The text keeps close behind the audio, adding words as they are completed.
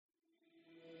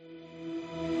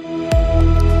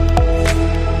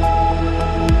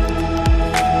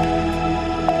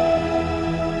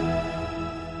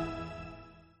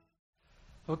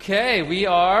Okay, we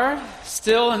are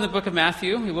still in the book of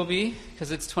Matthew. We will be, because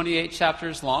it's 28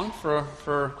 chapters long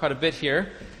for quite a bit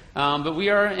here. But we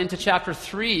are into chapter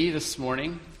 3 this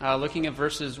morning, looking at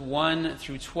verses 1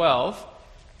 through 12.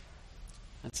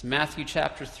 That's Matthew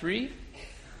chapter 3,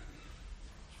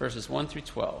 verses 1 through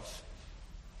 12.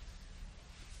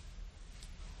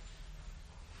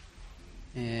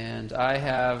 And I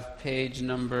have page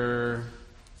number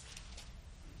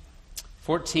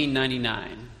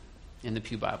 1499 in the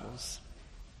Pew Bibles.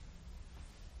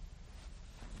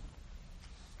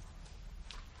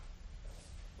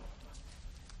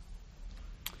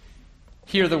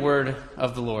 Hear the word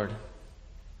of the Lord.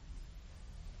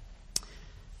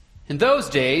 In those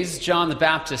days, John the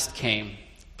Baptist came,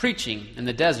 preaching in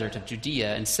the desert of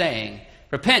Judea and saying,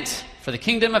 "Repent, for the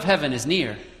kingdom of heaven is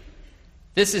near."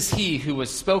 This is he who was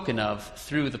spoken of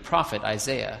through the prophet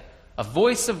Isaiah, a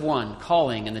voice of one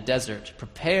calling in the desert,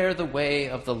 "Prepare the way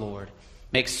of the Lord,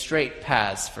 make straight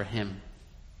paths for him."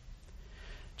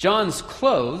 John's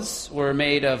clothes were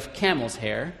made of camel's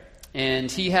hair, and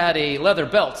he had a leather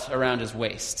belt around his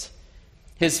waist.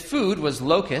 His food was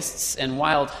locusts and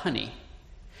wild honey.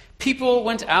 People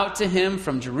went out to him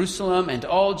from Jerusalem and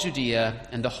all Judea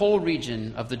and the whole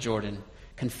region of the Jordan.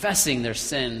 Confessing their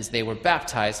sins, they were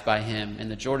baptized by him in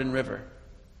the Jordan River.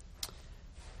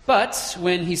 But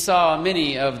when he saw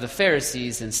many of the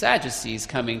Pharisees and Sadducees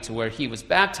coming to where he was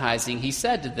baptizing, he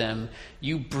said to them,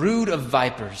 "You brood of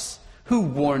vipers, who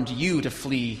warned you to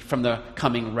flee from the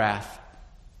coming wrath?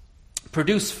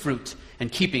 Produce fruit in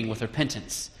keeping with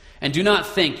repentance, and do not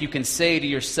think you can say to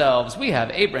yourselves, 'We have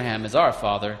Abraham as our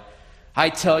father.' I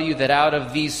tell you that out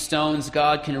of these stones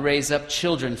God can raise up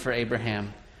children for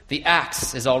Abraham. The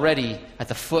axe is already at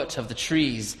the foot of the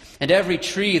trees, and every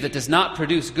tree that does not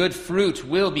produce good fruit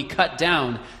will be cut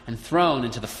down and thrown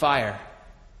into the fire.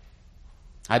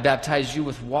 I baptize you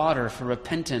with water for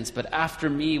repentance, but after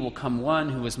me will come one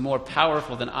who is more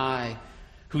powerful than I,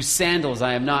 whose sandals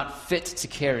I am not fit to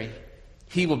carry.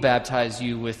 He will baptize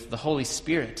you with the Holy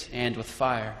Spirit and with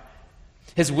fire.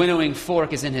 His winnowing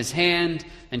fork is in his hand,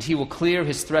 and he will clear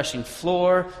his threshing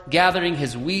floor, gathering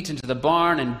his wheat into the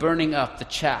barn and burning up the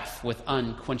chaff with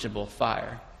unquenchable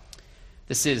fire."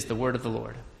 This is the word of the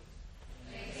Lord.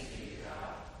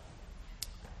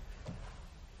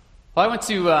 Well, I went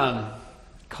to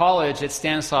college at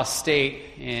Stanislaus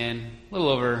State a little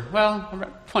over, around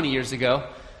 20 years ago.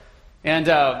 And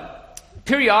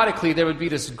periodically there would be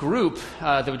this group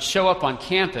that would show up on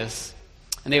campus,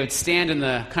 and they would stand in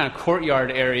the kind of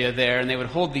courtyard area there, and they would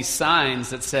hold these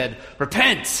signs that said,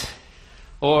 "Repent,"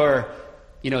 or,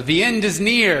 "The end is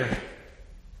near."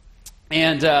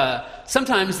 And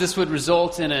sometimes this would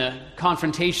result in a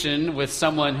confrontation with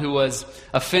someone who was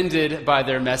offended by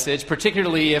their message,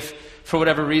 particularly if, for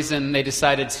whatever reason, they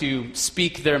decided to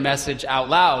speak their message out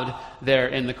loud there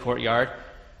in the courtyard.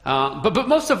 But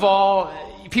most of all,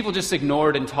 people just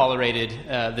ignored and tolerated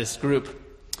this group.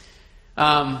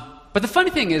 But the funny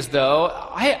thing is, though,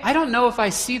 I don't know if I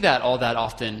see that all that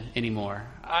often anymore.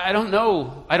 I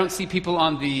don't see people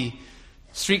on the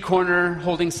street corner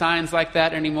holding signs like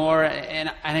that anymore.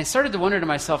 And I started to wonder to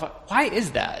myself, why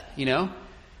is that,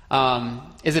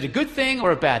 Is it a good thing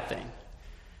or a bad thing?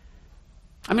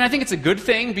 I mean, I think it's a good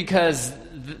thing because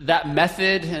that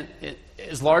method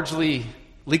is largely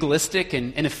legalistic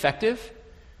and ineffective.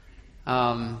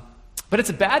 But it's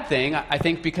a bad thing, I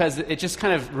think, because it just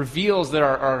kind of reveals that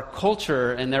our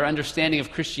culture and their understanding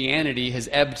of Christianity has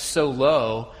ebbed so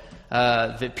low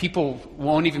that people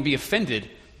won't even be offended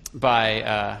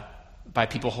by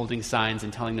people holding signs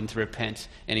and telling them to repent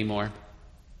anymore.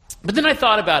 But then I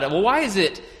thought about it. Well, why is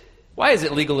it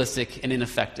legalistic and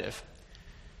ineffective?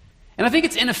 And I think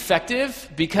it's ineffective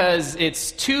because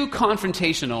it's too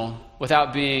confrontational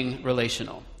without being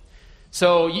relational.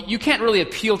 So you can't really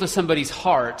appeal to somebody's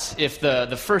heart if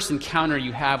the first encounter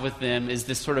you have with them is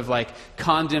this sort of like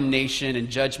condemnation and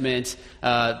judgment,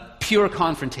 pure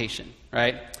confrontation,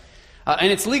 right?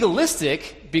 And it's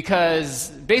legalistic because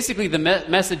basically the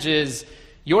message is,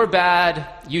 you're bad,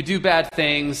 you do bad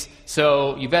things,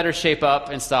 so you better shape up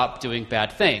and stop doing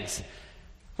bad things.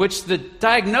 Which the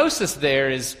diagnosis there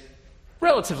is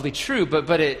relatively true,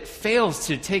 but it fails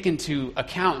to take into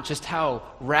account just how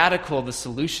radical the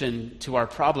solution to our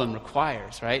problem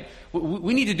requires, right?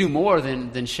 We need to do more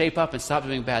than shape up and stop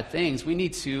doing bad things. We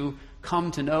need to come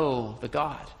to know the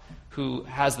God who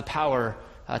has the power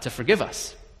to forgive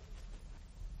us.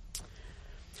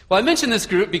 Well, I mentioned this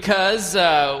group because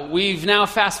we've now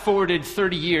fast-forwarded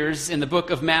 30 years in the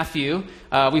book of Matthew.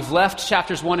 We've left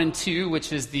chapters 1 and 2,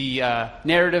 which is the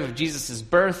narrative of Jesus'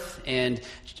 birth, and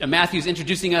Matthew's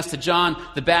introducing us to John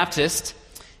the Baptist.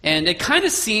 And it kind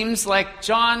of seems like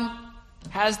John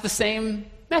has the same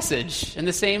message and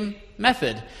the same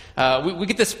method. We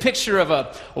get this picture of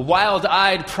a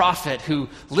wild-eyed prophet who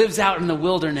lives out in the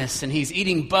wilderness, and he's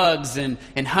eating bugs and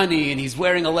honey, and he's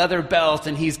wearing a leather belt,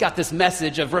 and he's got this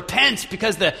message of repent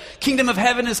because the kingdom of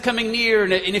heaven is coming near,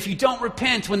 and if you don't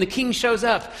repent when the king shows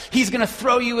up, he's going to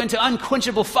throw you into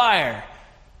unquenchable fire.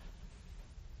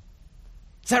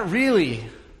 Is that really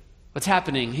what's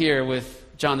happening here with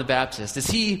John the Baptist? Is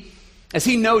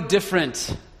he no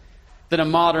different than a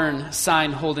modern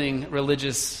sign-holding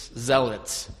religious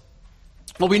zealot?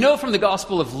 Well, we know from the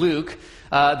Gospel of Luke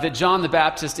that John the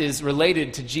Baptist is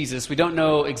related to Jesus. We don't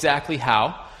know exactly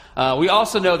how. We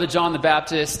also know that John the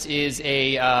Baptist is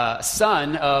a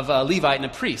son of a Levite and a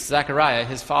priest. Zechariah,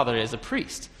 his father, is a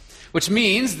priest, which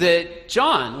means that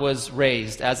John was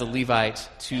raised as a Levite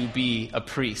to be a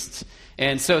priest.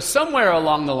 And so somewhere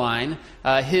along the line,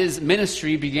 his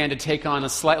ministry began to take on a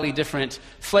slightly different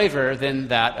flavor than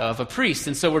that of a priest.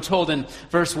 And so we're told in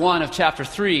verse 1 of chapter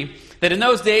 3 that in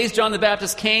those days John the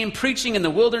Baptist came preaching in the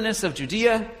wilderness of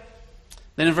Judea.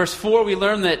 Then in verse 4 we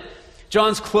learn that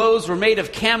John's clothes were made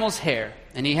of camel's hair,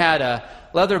 and he had a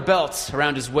leather belt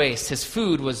around his waist. His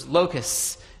food was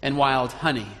locusts and wild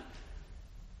honey.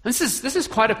 This is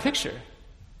quite a picture.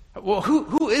 Well,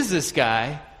 who is this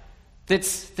guy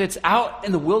that's out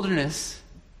in the wilderness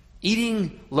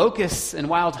eating locusts and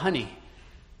wild honey?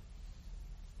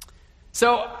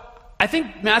 So I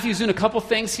think Matthew's doing a couple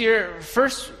things here.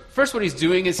 First what he's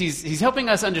doing is he's helping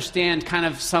us understand kind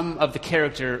of some of the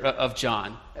character of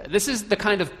John. This is the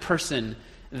kind of person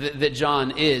that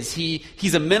John is.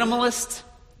 He's a minimalist.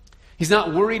 He's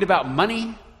not worried about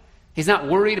money. He's not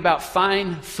worried about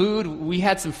fine food. We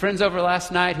had some friends over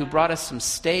last night who brought us some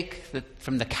steak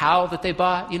from the cow that they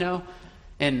bought,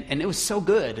 and it was so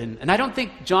good. And I don't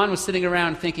think John was sitting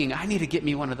around thinking, I need to get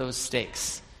me one of those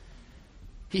steaks.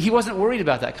 He wasn't worried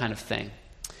about that kind of thing.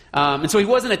 And so he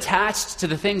wasn't attached to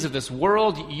the things of this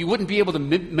world. You wouldn't be able to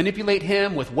manipulate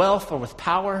him with wealth or with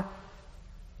power.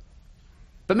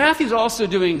 But Matthew's also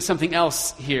doing something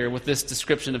else here with this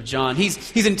description of John.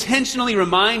 He's intentionally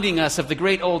reminding us of the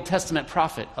great Old Testament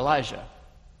prophet Elijah.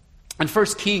 In 2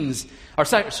 Kings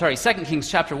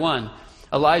chapter 1,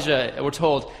 Elijah, we're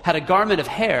told, had a garment of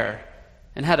hair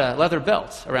and had a leather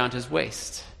belt around his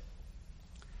waist.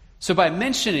 So by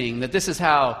mentioning that this is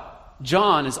how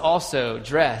John is also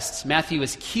dressed, Matthew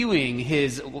is cueing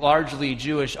his largely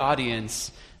Jewish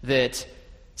audience that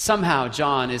somehow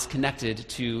John is connected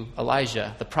to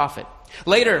Elijah, the prophet.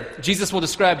 Later, Jesus will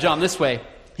describe John this way.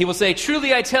 He will say,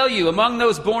 "Truly I tell you, among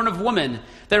those born of woman,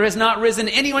 there has not risen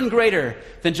anyone greater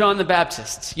than John the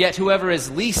Baptist. Yet whoever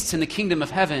is least in the kingdom of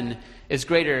heaven is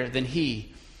greater than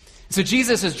he." So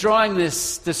Jesus is drawing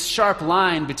this sharp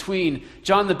line between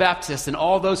John the Baptist and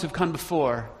all those who've come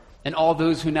before and all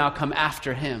those who now come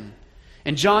after him.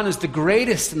 And John is the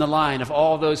greatest in the line of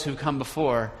all those who've come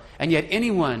before. And yet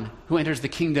anyone who enters the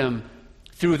kingdom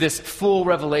through this full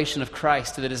revelation of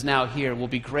Christ that is now here will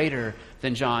be greater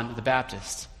than John the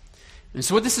Baptist. And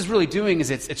so what this is really doing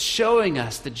is it's showing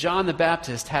us that John the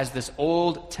Baptist has this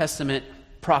Old Testament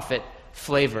prophet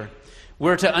flavor.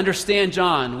 We're to understand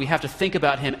John, we have to think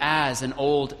about him as an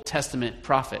Old Testament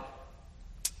prophet.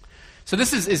 So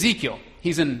this is Ezekiel.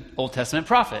 He's an Old Testament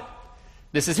prophet.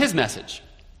 This is his message.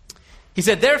 He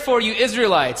said, "Therefore, you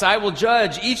Israelites, I will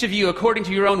judge each of you according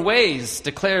to your own ways,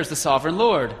 declares the sovereign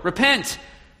Lord. Repent,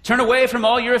 turn away from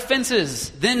all your offenses,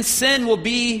 then sin will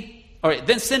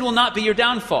not be your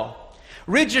downfall.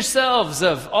 Rid yourselves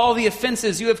of all the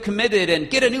offenses you have committed and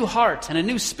get a new heart and a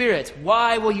new spirit.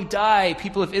 Why will you die,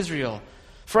 people of Israel?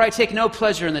 For I take no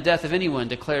pleasure in the death of anyone,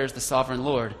 declares the sovereign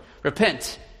Lord.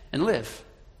 Repent and live."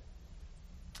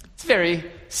 It's a very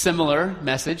similar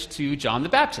message to John the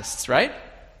Baptist's, right?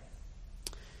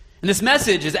 And this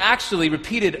message is actually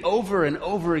repeated over and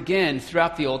over again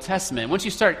throughout the Old Testament. Once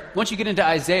you get into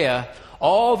Isaiah,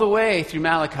 all the way through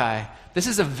Malachi, this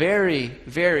is a very,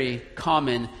 very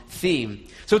common theme.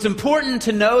 So it's important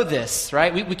to know this,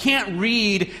 right? We can't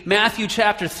read Matthew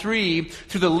chapter 3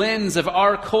 through the lens of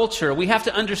our culture. We have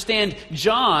to understand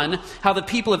John, how the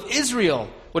people of Israel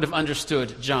would have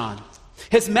understood John.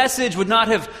 His message would not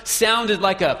have sounded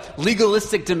like a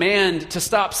legalistic demand to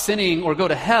stop sinning or go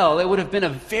to hell. It would have been a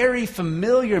very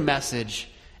familiar message,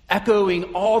 echoing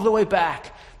all the way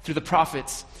back through the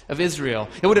prophets of Israel.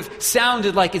 It would have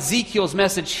sounded like Ezekiel's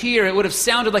message here. It would have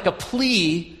sounded like a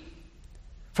plea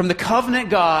from the covenant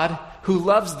God who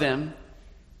loves them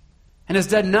and has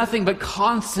done nothing but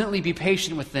constantly be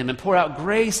patient with them and pour out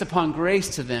grace upon grace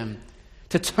to them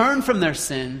to turn from their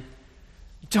sin.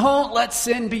 Don't let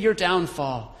sin be your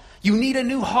downfall. You need a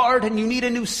new heart and you need a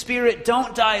new spirit.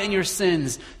 Don't die in your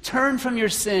sins. Turn from your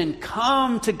sin.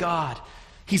 Come to God.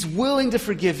 He's willing to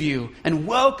forgive you and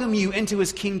welcome you into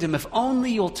his kingdom if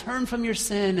only you'll turn from your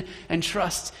sin and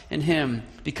trust in him,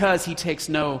 because he takes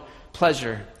no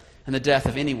pleasure in the death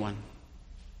of anyone.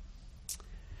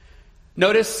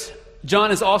 Notice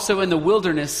John is also in the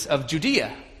wilderness of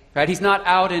Judea, right? He's not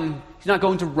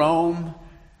going to Rome,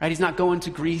 right? He's not going to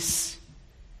Greece.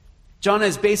 John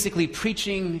is basically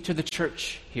preaching to the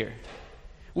church here.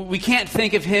 We can't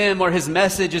think of him or his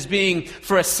message as being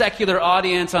for a secular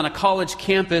audience on a college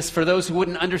campus for those who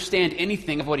wouldn't understand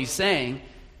anything of what he's saying.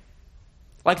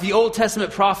 Like the Old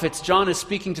Testament prophets, John is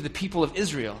speaking to the people of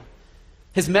Israel.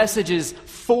 His message is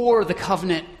for the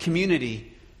covenant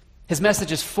community. His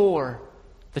message is for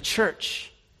the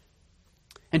church.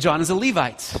 And John is a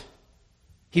Levite.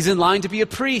 He's in line to be a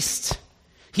priest.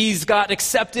 He's got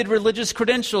accepted religious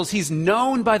credentials. He's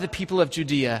known by the people of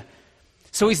Judea.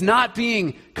 So he's not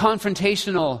being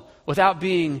confrontational without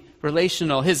being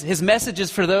relational. His message is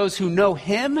for those who know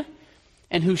him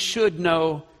and who should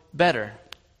know better.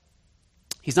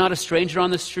 He's not a stranger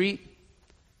on the street.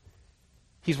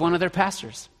 He's one of their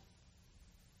pastors,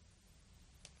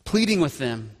 pleading with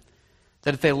them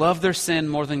that if they love their sin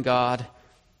more than God,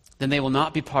 then they will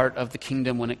not be part of the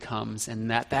kingdom when it comes,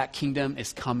 and that kingdom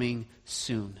is coming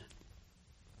soon.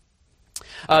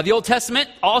 The Old Testament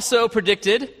also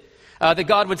predicted that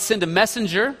God would send a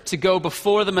messenger to go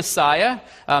before the Messiah.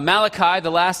 Malachi,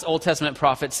 the last Old Testament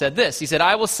prophet, said this. He said,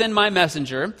 "I will send my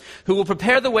messenger who will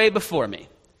prepare the way before me.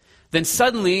 Then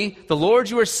suddenly the Lord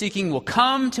you are seeking will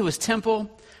come to his temple.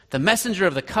 The messenger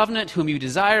of the covenant whom you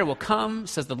desire will come,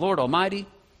 says the Lord Almighty."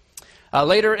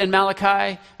 Later in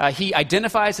Malachi, he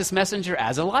identifies this messenger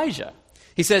as Elijah.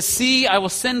 He says, "See, I will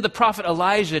send the prophet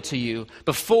Elijah to you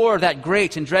before that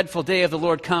great and dreadful day of the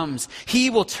Lord comes. He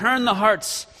will turn the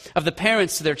hearts of the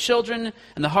parents to their children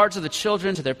and the hearts of the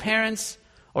children to their parents,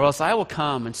 or else I will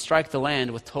come and strike the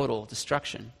land with total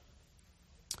destruction."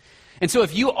 And so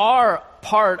if you are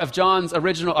part of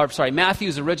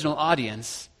Matthew's original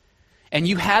audience, and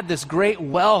you had this great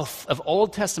wealth of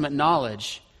Old Testament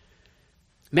knowledge,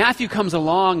 Matthew comes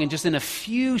along and just in a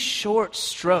few short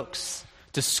strokes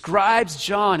describes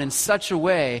John in such a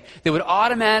way that would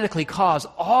automatically cause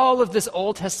all of this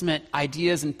Old Testament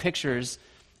ideas and pictures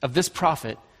of this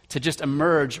prophet to just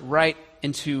emerge right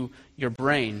into your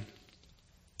brain.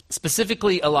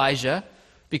 Specifically Elijah,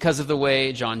 because of the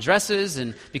way John dresses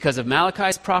and because of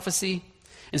Malachi's prophecy.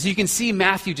 And so you can see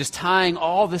Matthew just tying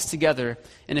all this together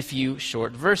in a few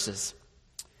short verses.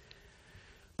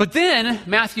 But then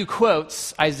Matthew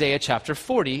quotes Isaiah chapter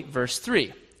 40, verse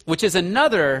 3, which is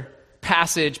another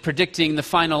passage predicting the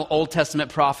final Old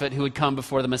Testament prophet who would come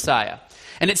before the Messiah.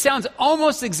 And it sounds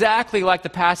almost exactly like the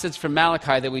passage from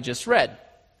Malachi that we just read.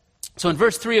 So in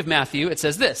verse 3 of Matthew, it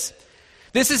says this: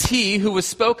 "This is he who was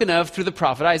spoken of through the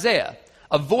prophet Isaiah,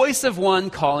 a voice of one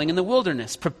calling in the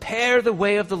wilderness, prepare the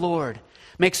way of the Lord,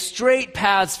 make straight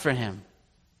paths for him."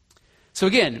 So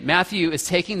again, Matthew is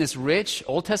taking this rich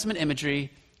Old Testament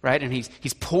imagery, right, and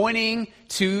he's pointing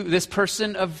to this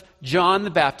person of John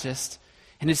the Baptist,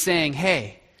 and is saying,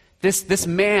 hey, this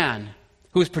man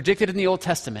who was predicted in the Old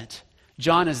Testament,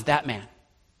 John is that man.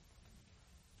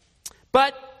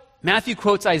 But Matthew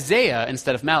quotes Isaiah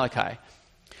instead of Malachi.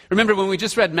 Remember when we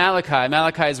just read Malachi,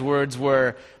 Malachi's words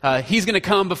were, he's going to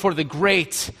come before the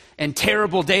great and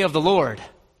terrible day of the Lord,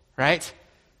 right?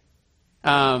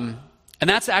 And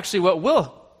that's actually what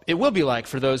it will be like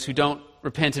for those who don't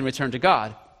repent and return to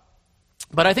God.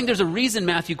 But I think there's a reason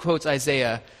Matthew quotes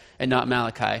Isaiah and not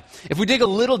Malachi. If we dig a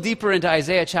little deeper into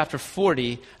Isaiah chapter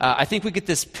 40, I think we get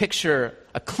this picture,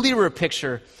 a clearer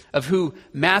picture of who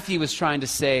Matthew was trying to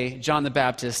say John the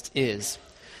Baptist is.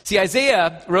 See,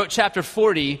 Isaiah wrote chapter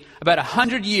 40 about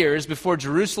 100 years before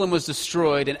Jerusalem was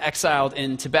destroyed and exiled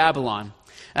into Babylon.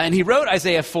 And he wrote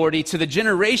Isaiah 40 to the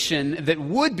generation that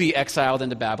would be exiled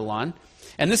into Babylon.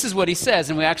 And this is what he says,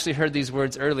 and we actually heard these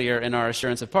words earlier in our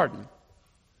assurance of pardon.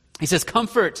 He says,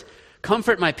 "Comfort,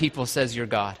 comfort my people, says your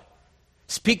God.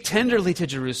 Speak tenderly to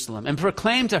Jerusalem and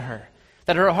proclaim to her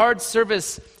that her hard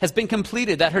service has been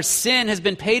completed, that her sin has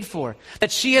been paid for,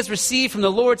 that she has received from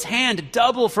the Lord's hand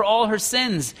double for all her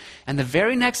sins." And the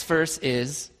very next verse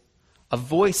is, "A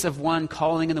voice of one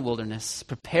calling in the wilderness,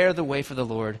 prepare the way for the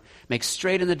Lord, make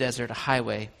straight in the desert a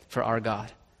highway for our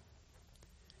God."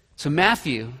 So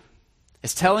Matthew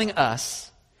is telling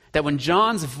us that when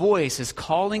John's voice is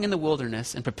calling in the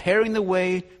wilderness and preparing the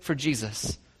way for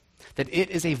Jesus, that it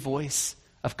is a voice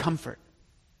of comfort.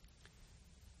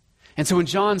 And so when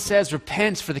John says,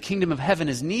 "Repent, for the kingdom of heaven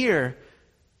is near,"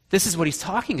 this is what he's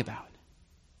talking about.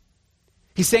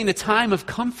 He's saying the time of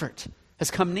comfort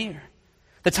has come near.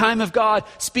 The time of God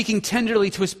speaking tenderly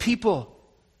to his people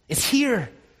is here.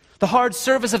 The hard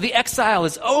service of the exile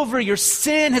is over. Your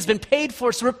sin has been paid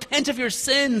for, so repent of your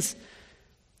sins.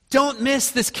 Don't miss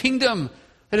this kingdom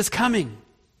that is coming.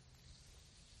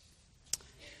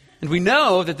 And we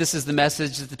know that this is the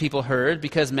message that the people heard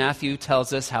because Matthew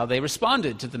tells us how they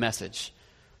responded to the message.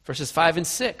 Verses 5 and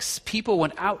 6, people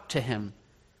went out to him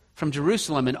from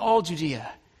Jerusalem and all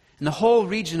Judea and the whole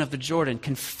region of the Jordan,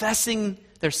 confessing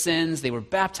their sins. They were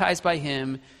baptized by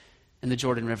him in the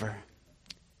Jordan River.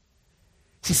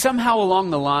 See, somehow along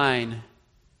the line,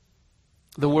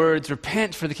 the words,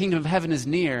 repent for the kingdom of heaven is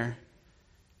near,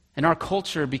 in our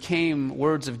culture became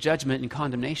words of judgment and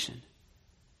condemnation.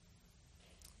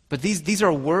 But these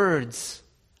are words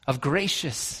of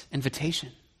gracious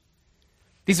invitation.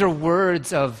 These are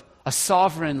words of a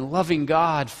sovereign, loving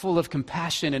God, full of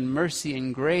compassion and mercy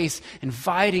and grace,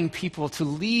 inviting people to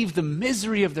leave the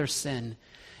misery of their sin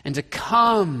and to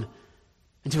come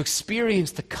and to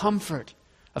experience the comfort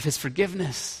of his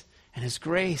forgiveness and his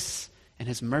grace and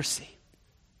his mercy.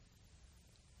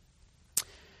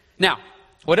 Now,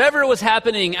 whatever was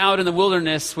happening out in the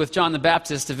wilderness with John the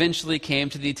Baptist eventually came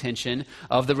to the attention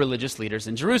of the religious leaders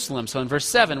in Jerusalem. So in verse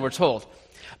 7, we're told,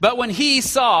 but when he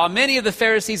saw many of the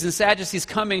Pharisees and Sadducees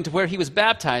coming to where he was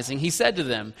baptizing, he said to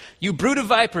them, you brood of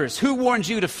vipers, who warned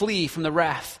you to flee from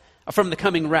the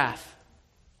coming wrath?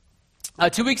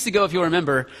 2 weeks ago, if you'll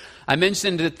remember, I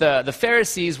mentioned that the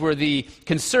Pharisees were the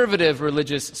conservative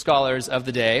religious scholars of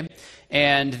the day,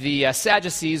 and the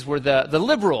Sadducees were the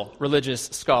liberal religious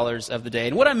scholars of the day.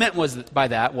 And what I meant by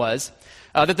that was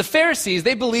that the Pharisees,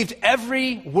 they believed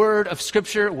every word of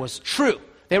Scripture was true.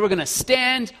 They were going to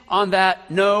stand on that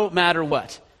no matter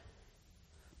what.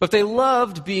 But they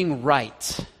loved being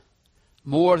right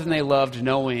more than they loved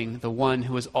knowing the one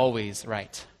who was always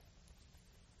right.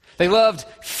 They loved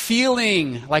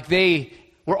feeling like they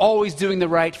were always doing the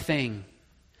right thing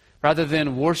rather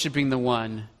than worshiping the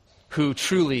one who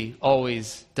truly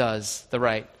always does the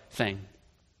right thing.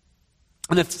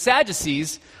 And the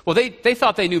Sadducees, well, they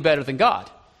thought they knew better than God.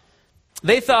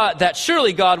 They thought that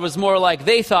surely God was more like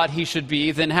they thought he should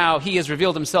be than how he has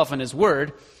revealed himself in his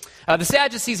word. The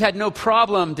Sadducees had no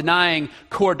problem denying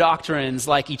core doctrines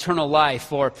like eternal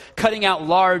life or cutting out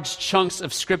large chunks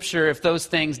of Scripture if those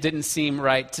things didn't seem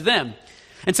right to them.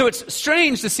 And so it's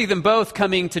strange to see them both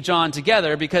coming to John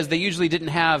together because they usually didn't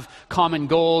have common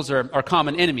goals or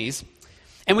common enemies.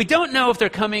 And we don't know if they're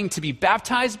coming to be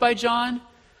baptized by John,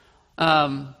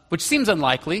 which seems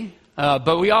unlikely.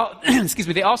 But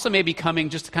they also may be coming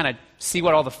just to kind of see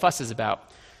what all the fuss is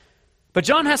about. But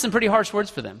John has some pretty harsh words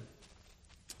for them.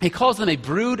 He calls them a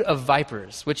brood of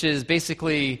vipers, which is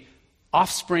basically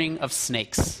offspring of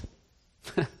snakes.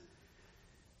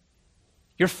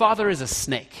 Your father is a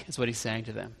snake, is what he's saying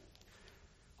to them.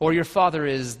 Or your father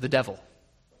is the devil.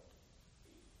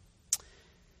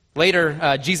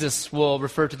 Later, Jesus will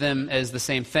refer to them as the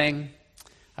same thing.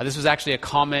 This was actually a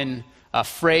common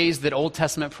phrase that Old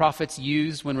Testament prophets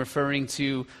used when referring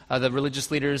to the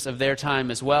religious leaders of their time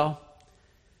as well.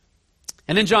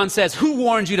 And then John says, who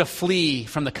warned you to flee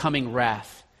from the coming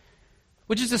wrath?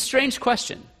 Which is a strange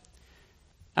question.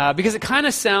 Because it kind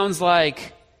of sounds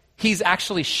like he's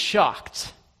actually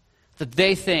shocked that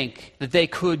they think that they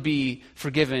could be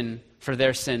forgiven for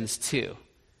their sins too.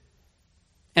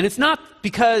 And it's not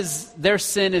because their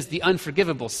sin is the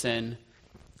unforgivable sin.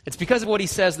 It's because of what he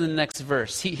says in the next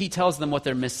verse. He tells them what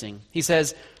they're missing. He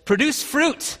says, produce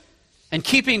fruit in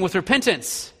keeping with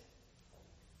repentance.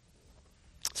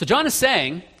 So John is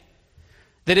saying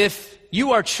that if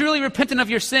you are truly repentant of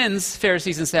your sins,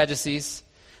 Pharisees and Sadducees,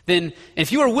 then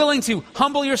if you are willing to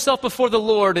humble yourself before the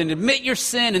Lord and admit your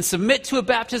sin and submit to a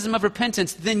baptism of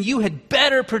repentance, then you had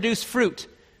better produce fruit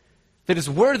that is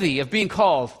worthy of being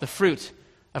called the fruit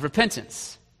of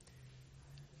repentance.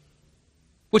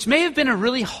 Which may have been a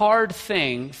really hard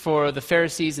thing for the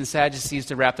Pharisees and Sadducees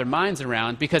to wrap their minds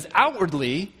around because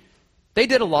outwardly they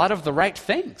did a lot of the right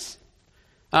things.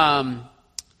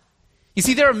 You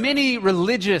see, there are many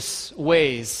religious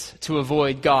ways to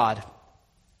avoid God.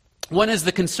 One is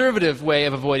the conservative way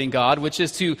of avoiding God, which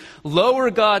is to lower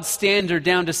God's standard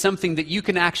down to something that you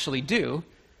can actually do,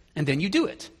 and then you do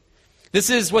it. This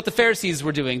is what the Pharisees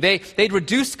were doing. They'd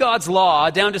reduced God's law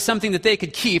down to something that they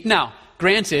could keep. Now,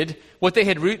 granted, what they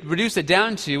had reduced it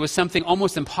down to was something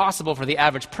almost impossible for the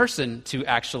average person to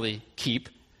actually keep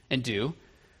and do.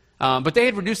 But they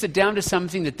had reduced it down to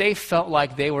something that they felt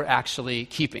like they were actually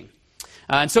keeping.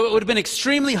 And so it would have been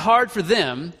extremely hard for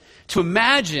them to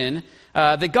imagine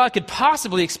that God could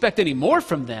possibly expect any more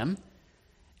from them.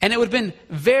 And it would have been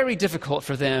very difficult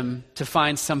for them to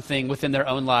find something within their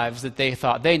own lives that they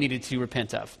thought they needed to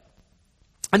repent of.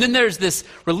 And then there's this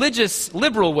religious,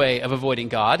 liberal way of avoiding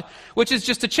God, which is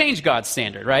just to change God's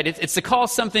standard, right? It's to call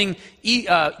something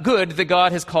good that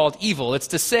God has called evil. It's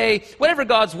to say whatever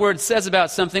God's word says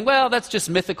about something, well, that's just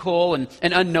mythical and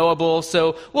unknowable,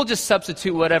 so we'll just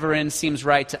substitute whatever in seems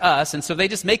right to us. And so they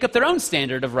just make up their own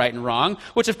standard of right and wrong,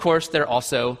 which of course they're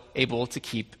also able to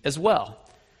keep as well.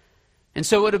 And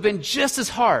so it would have been just as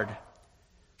hard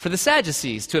for the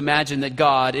Sadducees to imagine that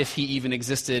God, if he even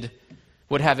existed,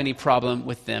 would have any problem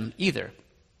with them either.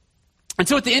 And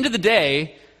so at the end of the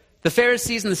day, the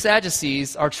Pharisees and the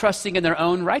Sadducees are trusting in their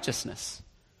own righteousness.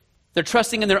 They're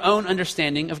trusting in their own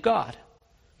understanding of God.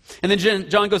 And then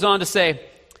John goes on to say,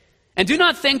 "And do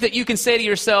not think that you can say to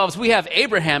yourselves, 'We have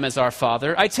Abraham as our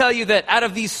father.' I tell you that out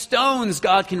of these stones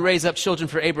God can raise up children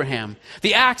for Abraham.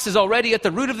 The axe is already at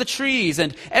the root of the trees,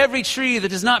 and every tree that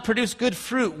does not produce good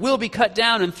fruit will be cut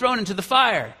down and thrown into the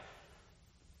fire."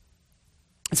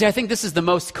 And see, I think this is the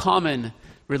most common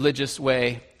religious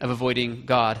way of avoiding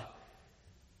God.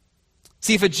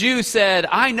 See, if a Jew said,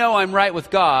 "I know I'm right with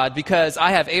God because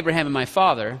I have Abraham as my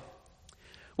father,"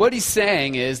 what he's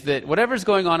saying is that whatever's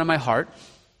going on in my heart,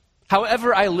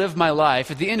 however I live my life,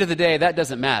 at the end of the day, that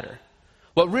doesn't matter.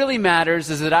 What really matters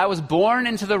is that I was born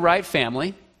into the right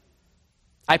family,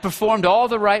 I performed all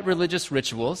the right religious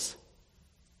rituals,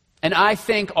 and I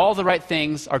think all the right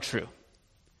things are true.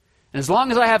 And as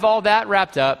long as I have all that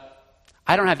wrapped up,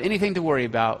 I don't have anything to worry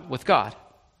about with God.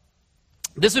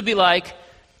 This would be like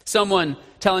someone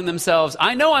telling themselves,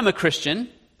 "I know I'm a Christian,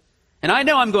 and I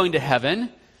know I'm going to heaven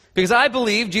because I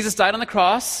believe Jesus died on the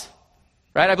cross,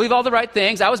 right? I believe all the right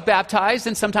things. I was baptized,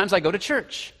 and sometimes I go to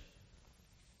church."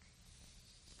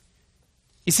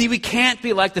 You see, we can't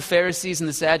be like the Pharisees and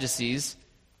the Sadducees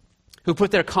who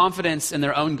put their confidence in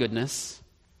their own goodness.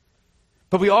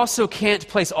 But we also can't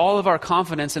place all of our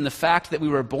confidence in the fact that we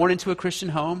were born into a Christian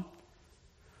home,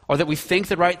 or that we think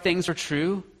the right things are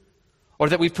true, or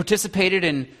that we've participated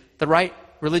in the right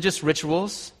religious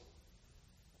rituals.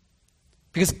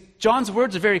 Because John's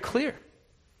words are very clear.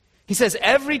 He says,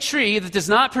 every tree that does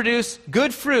not produce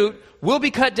good fruit will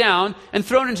be cut down and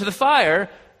thrown into the fire,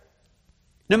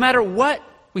 no matter what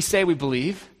we say we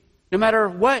believe, no matter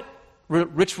what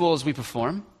rituals we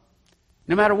perform,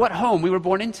 no matter what home we were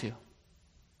born into.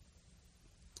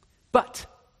 But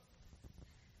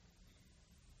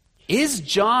is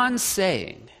John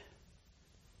saying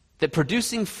that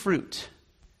producing fruit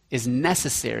is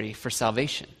necessary for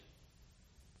salvation?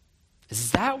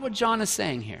 Is that what John is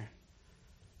saying here?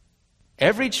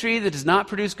 Every tree that does not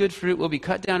produce good fruit will be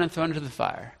cut down and thrown into the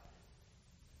fire.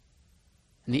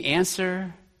 And the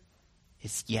answer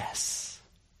is yes.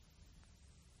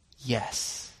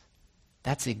 Yes.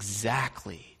 That's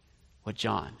exactly what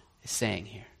John is saying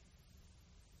here.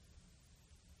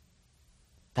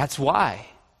 That's why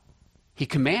he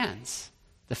commands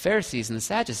the Pharisees and the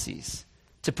Sadducees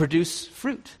to produce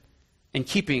fruit in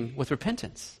keeping with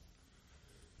repentance.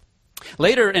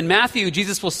 Later in Matthew,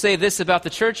 Jesus will say this about the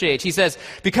church age. He says,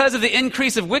 "Because of the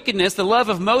increase of wickedness, the love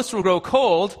of most will grow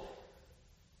cold,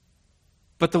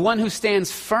 but the one who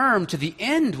stands firm to the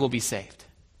end will be saved."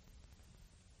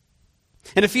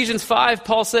 In Ephesians 5,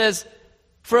 Paul says,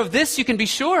 "For of this you can be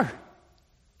sure.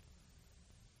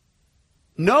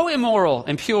 No immoral,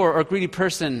 impure, or greedy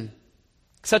person,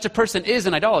 such a person is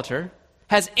an idolater,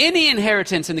 has any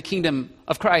inheritance in the kingdom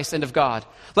of Christ and of God.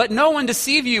 Let no one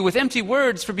deceive you with empty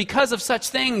words, for because of such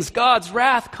things, God's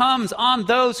wrath comes on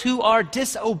those who are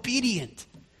disobedient."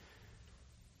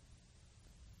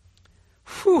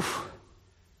 Whew.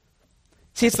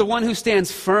 See, it's the one who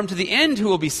stands firm to the end who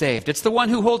will be saved. It's the one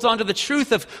who holds on to the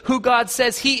truth of who God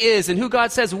says he is and who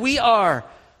God says we are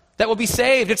that will be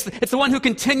saved. It's the one who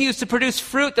continues to produce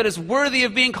fruit that is worthy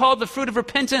of being called the fruit of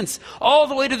repentance all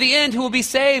the way to the end who will be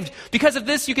saved. Because of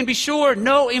this, you can be sure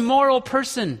no immoral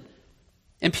person,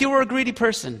 impure or greedy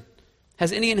person,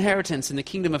 has any inheritance in the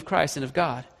kingdom of Christ and of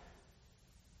God.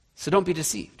 So don't be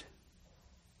deceived.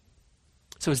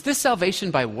 So is this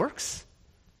salvation by works?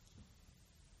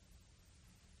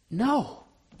 No.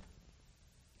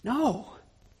 No.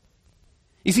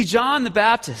 You see, John the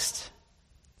Baptist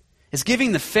is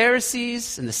giving the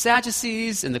Pharisees and the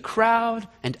Sadducees and the crowd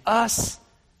and us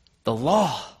the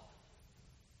law.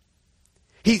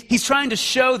 He's trying to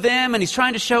show them and he's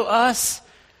trying to show us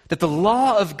that the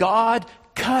law of God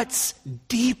cuts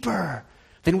deeper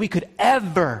than we could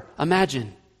ever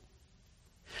imagine.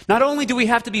 Not only do we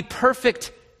have to be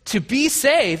perfect to be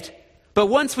saved, but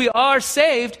once we are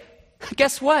saved,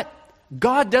 guess what?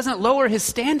 God doesn't lower his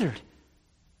standard.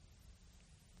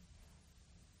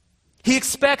 He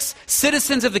expects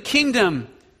citizens of the kingdom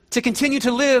to continue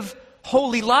to live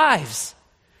holy lives.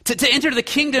 To enter the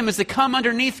kingdom is to come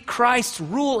underneath Christ's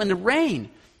rule and reign.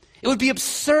 It would be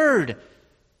absurd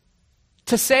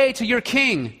to say to your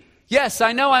king, yes,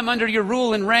 I know I'm under your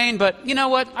rule and reign, but you know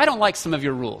what? I don't like some of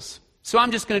your rules, so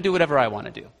I'm just going to do whatever I want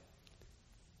to do.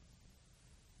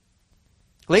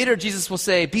 Later, Jesus will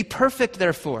say, be perfect,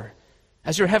 therefore,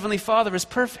 as your heavenly Father is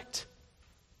perfect.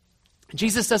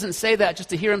 Jesus doesn't say that just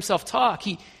to hear himself talk.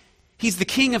 He's the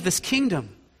king of this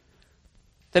kingdom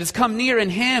that has come near in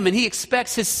him, and he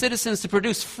expects his citizens to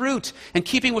produce fruit in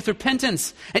keeping with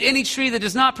repentance. And any tree that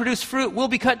does not produce fruit will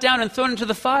be cut down and thrown into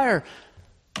the fire.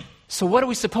 So what are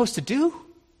we supposed to do?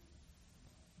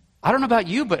 I don't know about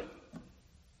you, but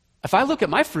if I look at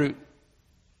my fruit,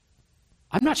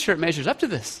 I'm not sure it measures up to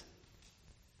this.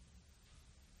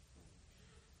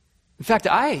 In fact,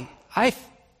 I'm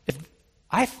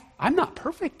not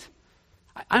perfect.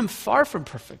 I'm far from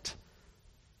perfect.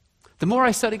 The more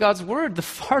I study God's word, the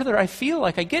farther I feel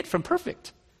like I get from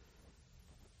perfect.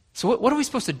 So what are we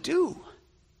supposed to do?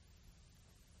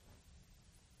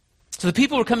 So the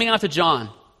people were coming out to John,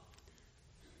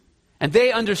 and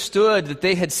they understood that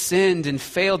they had sinned and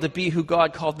failed to be who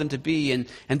God called them to be, and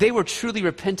they were truly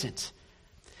repentant,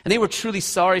 and they were truly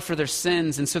sorry for their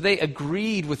sins, and so they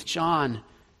agreed with John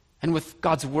and with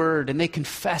God's word, and they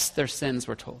confessed their sins,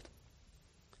 we're told.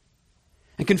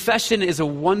 And confession is a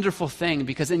wonderful thing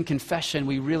because in confession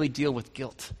we really deal with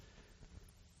guilt.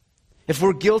 If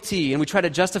we're guilty and we try to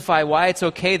justify why it's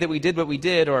okay that we did what we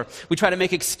did, or we try to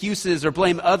make excuses or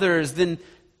blame others, then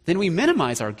we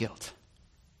minimize our guilt.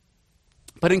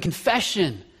 But in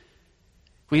confession,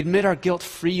 we admit our guilt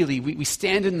freely. We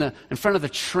stand in front of the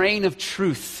train of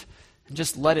truth and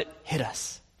just let it hit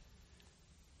us.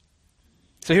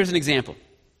 So here's an example.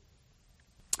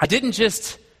 I didn't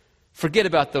just forget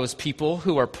about those people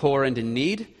who are poor and in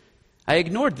need. I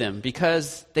ignored them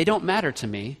because they don't matter to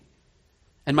me,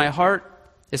 and my heart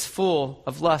is full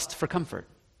of lust for comfort.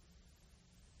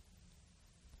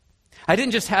 I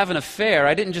didn't just have an affair.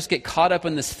 I didn't just get caught up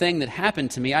in this thing that happened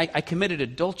to me. I committed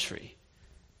adultery.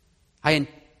 I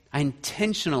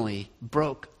intentionally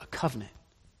broke a covenant.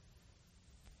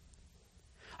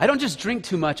 I don't just drink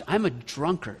too much. I'm a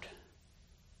drunkard.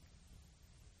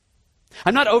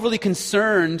 I'm not overly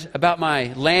concerned about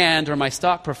my land or my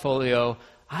stock portfolio.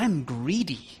 I'm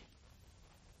greedy.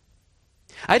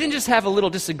 I didn't just have a little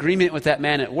disagreement with that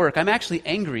man at work. I'm actually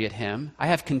angry at him. I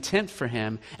have contempt for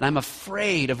him, and I'm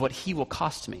afraid of what he will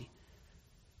cost me.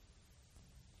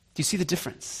 Do you see the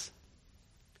difference?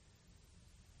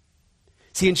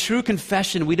 See, in true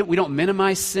confession, we don't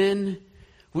minimize sin.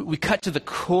 We cut to the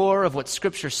core of what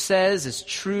Scripture says is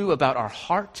true about our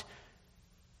heart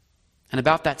and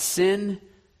about that sin.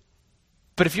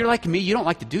 But if you're like me, you don't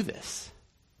like to do this.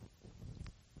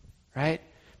 Right?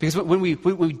 Because when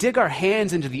we dig our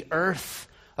hands into the earth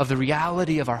of the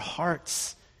reality of our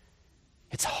hearts,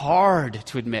 it's hard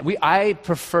to admit. I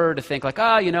prefer to think like,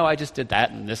 I just did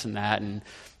that and this and that, and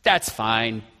that's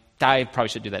fine. I probably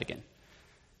should do that again.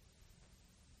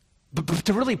 But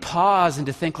to really pause and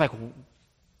to think like,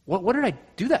 what did I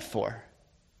do that for?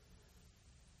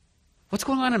 What's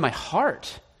going on in my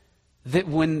heart? That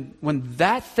when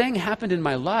that thing happened in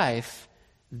my life,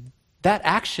 that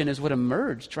action is what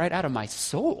emerged right out of my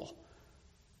soul.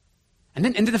 And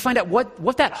then to find out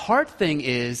what that heart thing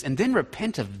is, and then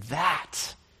repent of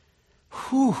that.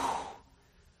 Whew.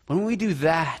 When we do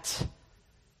that,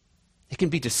 it can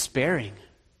be despairing.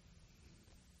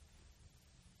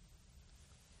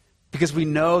 Because we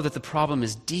know that the problem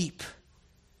is deep.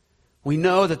 We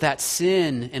know that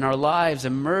sin in our lives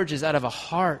emerges out of a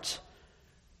heart.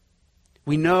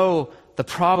 We know the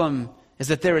problem is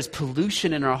that there is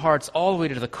pollution in our hearts all the way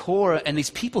to the core, and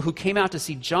these people who came out to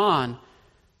see John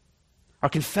are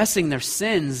confessing their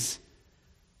sins,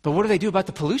 but what do they do about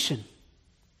the pollution?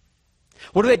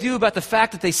 What do they do about the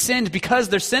fact that they sinned because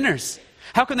they're sinners?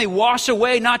 How can they wash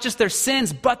away not just their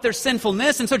sins, but their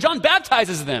sinfulness? And so John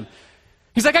baptizes them.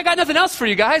 He's like, I got nothing else for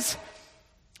you guys.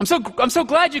 I'm so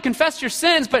glad you confessed your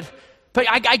sins, but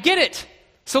I get it.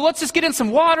 So let's just get in some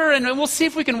water and we'll see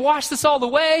if we can wash this all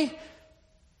away.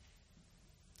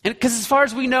 And because as far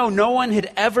as we know, no one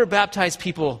had ever baptized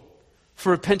people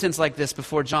for repentance like this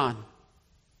before John.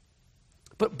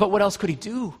 But what else could he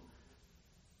do?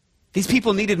 These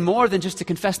people needed more than just to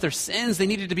confess their sins. They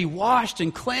needed to be washed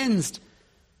and cleansed.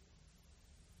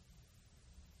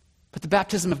 But the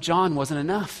baptism of John wasn't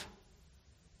enough.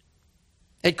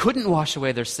 It couldn't wash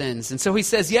away their sins. And so he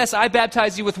says, yes, I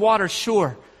baptize you with water,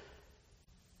 sure.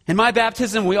 In my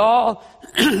baptism, we all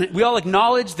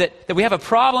acknowledge that we have a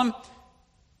problem.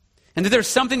 And that there's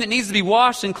something that needs to be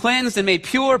washed and cleansed and made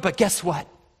pure, but guess what?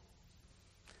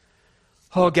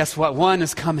 Oh, guess what? One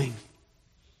is coming.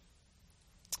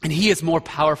 And he is more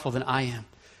powerful than I am.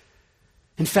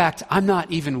 In fact, I'm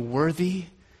not even worthy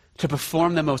to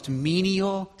perform the most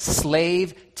menial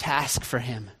slave task for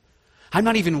him. I'm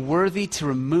not even worthy to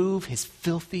remove his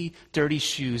filthy, dirty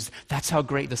shoes. That's how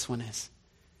great this one is.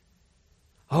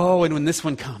 Oh, and when this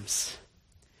one comes,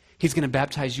 he's going to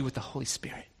baptize you with the Holy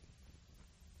Spirit.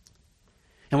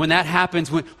 And when that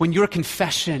happens, when your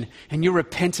confession and your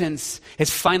repentance is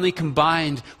finally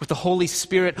combined with the Holy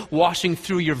Spirit washing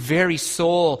through your very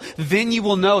soul, then you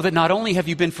will know that not only have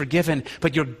you been forgiven,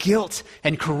 but your guilt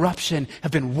and corruption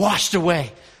have been washed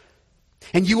away.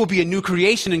 And you will be a new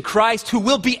creation in Christ who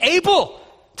will be able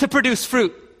to produce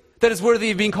fruit that is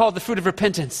worthy of being called the fruit of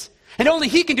repentance. And only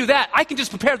he can do that. I can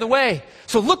just prepare the way.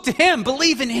 So look to him,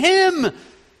 believe in him.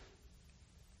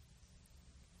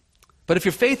 But if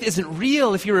your faith isn't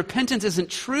real, if your repentance isn't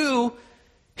true,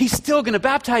 he's still going to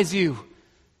baptize you.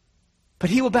 But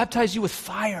he will baptize you with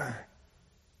fire.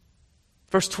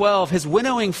 Verse 12, his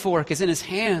winnowing fork is in his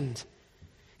hand,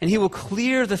 and he will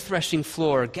clear the threshing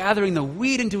floor, gathering the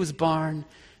wheat into his barn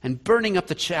and burning up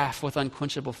the chaff with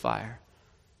unquenchable fire.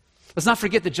 Let's not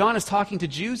forget that John is talking to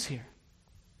Jews here.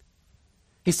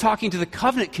 He's talking to the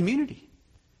covenant community.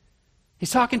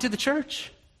 He's talking to the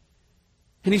church.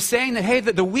 And he's saying that, hey,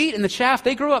 the wheat and the chaff,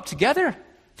 they grow up together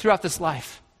throughout this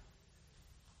life.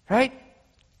 Right?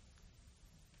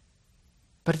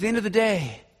 But at the end of the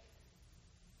day,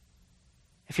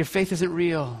 if your faith isn't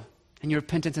real and your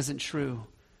repentance isn't true,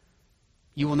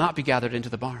 you will not be gathered into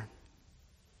the barn.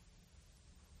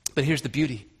 But here's the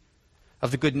beauty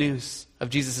of the good news of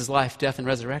Jesus' life, death, and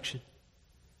resurrection.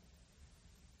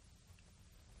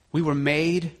 We were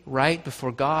made right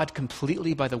before God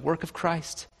completely by the work of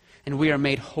Christ. And we are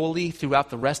made holy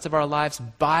throughout the rest of our lives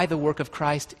by the work of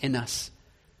Christ in us.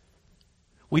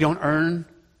 We don't earn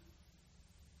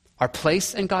our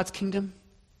place in God's kingdom,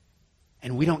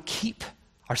 and we don't keep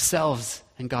ourselves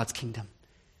in God's kingdom.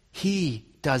 He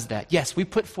does that. Yes, we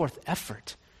put forth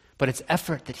effort, but it's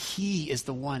effort that he is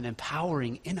the one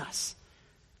empowering in us.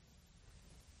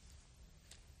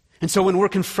 And so when we're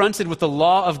confronted with the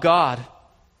law of God,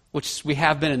 which we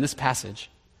have been in this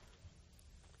passage,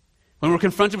 when we're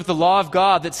confronted with the law of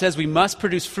God that says we must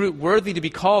produce fruit worthy to be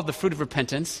called the fruit of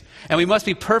repentance, and we must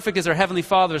be perfect as our Heavenly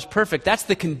Father is perfect, that's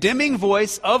the condemning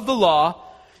voice of the law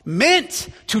meant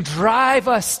to drive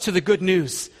us to the good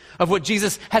news of what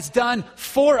Jesus has done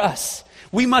for us.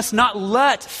 We must not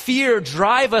let fear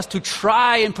drive us to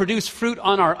try and produce fruit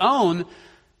on our own,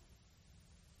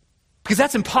 because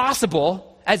that's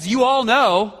impossible, as you all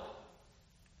know.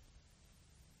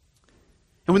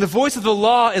 And when the voice of the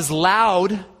law is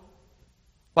loud,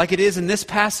 like it is in this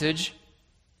passage,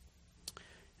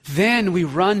 then we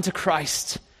run to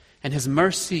Christ and his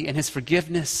mercy and his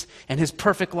forgiveness and his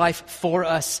perfect life for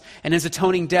us and his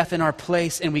atoning death in our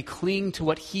place, and we cling to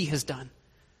what he has done.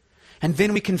 And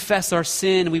then we confess our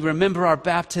sin, we remember our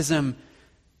baptism,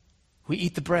 we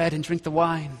eat the bread and drink the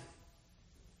wine.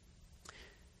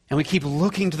 And we keep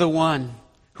looking to the one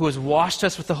who has washed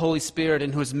us with the Holy Spirit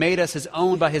and who has made us his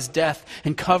own by his death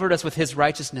and covered us with his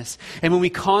righteousness. And when we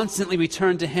constantly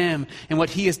return to him and what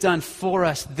he has done for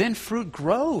us, then fruit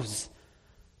grows.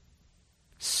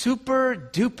 Super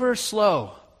duper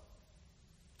slow.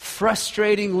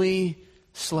 Frustratingly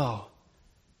slow.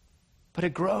 But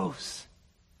it grows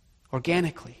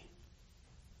organically.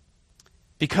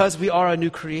 Because we are a new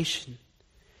creation.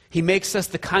 He makes us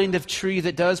the kind of tree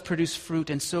that does produce fruit,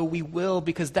 and so we will,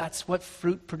 because that's what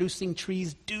fruit-producing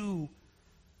trees do.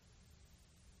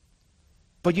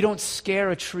 But you don't scare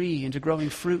a tree into growing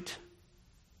fruit.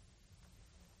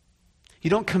 You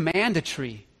don't command a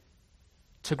tree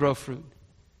to grow fruit.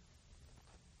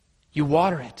 You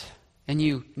water it, and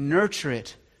you nurture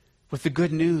it with the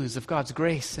good news of God's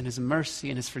grace and his mercy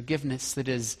and his forgiveness that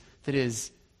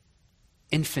is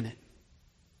infinite.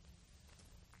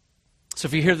 So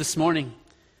if you're here this morning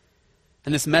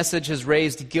and this message has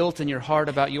raised guilt in your heart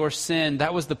about your sin,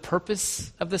 that was the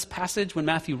purpose of this passage when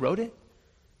Matthew wrote it.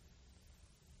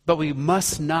 But we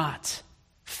must not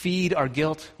feed our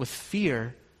guilt with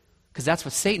fear, because that's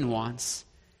what Satan wants.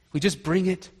 We just bring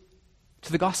it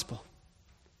to the gospel.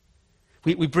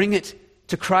 We bring it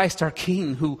to Christ, our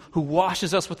King, who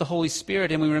washes us with the Holy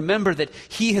Spirit, and we remember that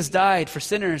he has died for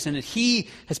sinners and that he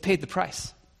has paid the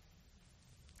price.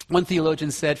 One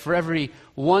theologian said, for every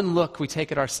one look we take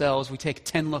at ourselves, we take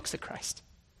 10 looks at Christ.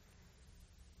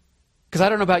 Because I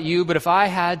don't know about you, but if I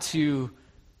had to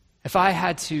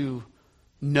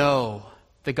know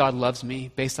that God loves me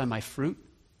based on my fruit,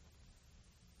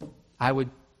 I would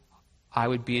I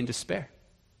would be in despair.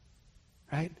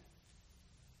 Right?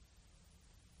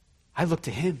 I look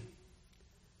to him.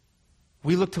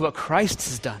 We look to what Christ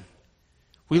has done.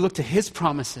 We look to his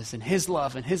promises and his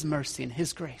love and his mercy and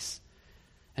his grace.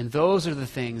 And those are the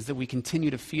things that we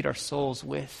continue to feed our souls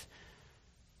with.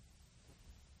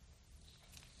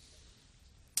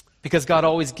 Because God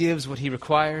always gives what he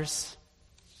requires.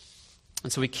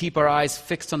 And so we keep our eyes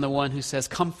fixed on the one who says,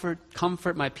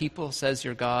 comfort my people, says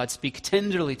your God. Speak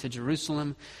tenderly to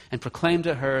Jerusalem and proclaim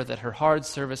to her that her hard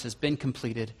service has been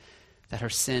completed, that her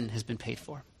sin has been paid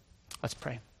for. Let's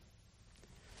pray.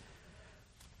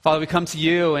 Father, we come to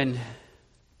you, and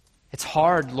it's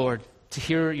hard, Lord, to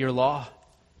hear your law.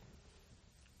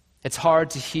 It's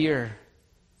hard to hear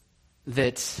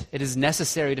that it is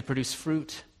necessary to produce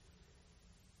fruit.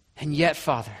 And yet,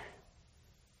 Father,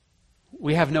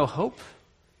 we have no hope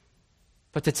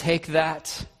but to take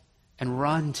that and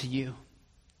run to you.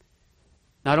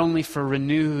 Not only for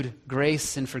renewed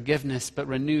grace and forgiveness, but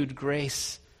renewed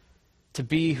grace to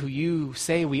be who you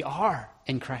say we are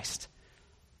in Christ.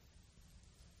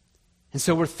 And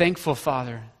so we're thankful,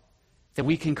 Father, that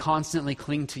we can constantly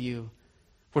cling to you.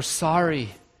 We're sorry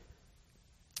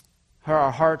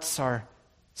our hearts are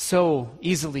so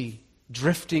easily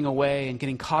drifting away and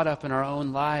getting caught up in our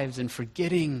own lives and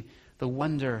forgetting the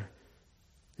wonder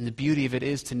and the beauty of it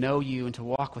is to know you and to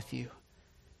walk with you.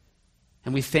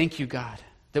 And we thank you, God,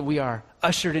 that we are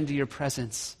ushered into your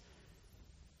presence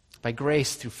by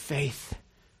grace through faith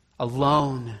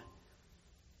alone,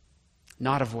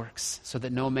 not of works, so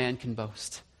that no man can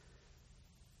boast.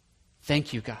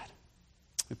 Thank you, God.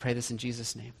 We pray this in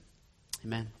Jesus' name.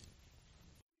 Amen.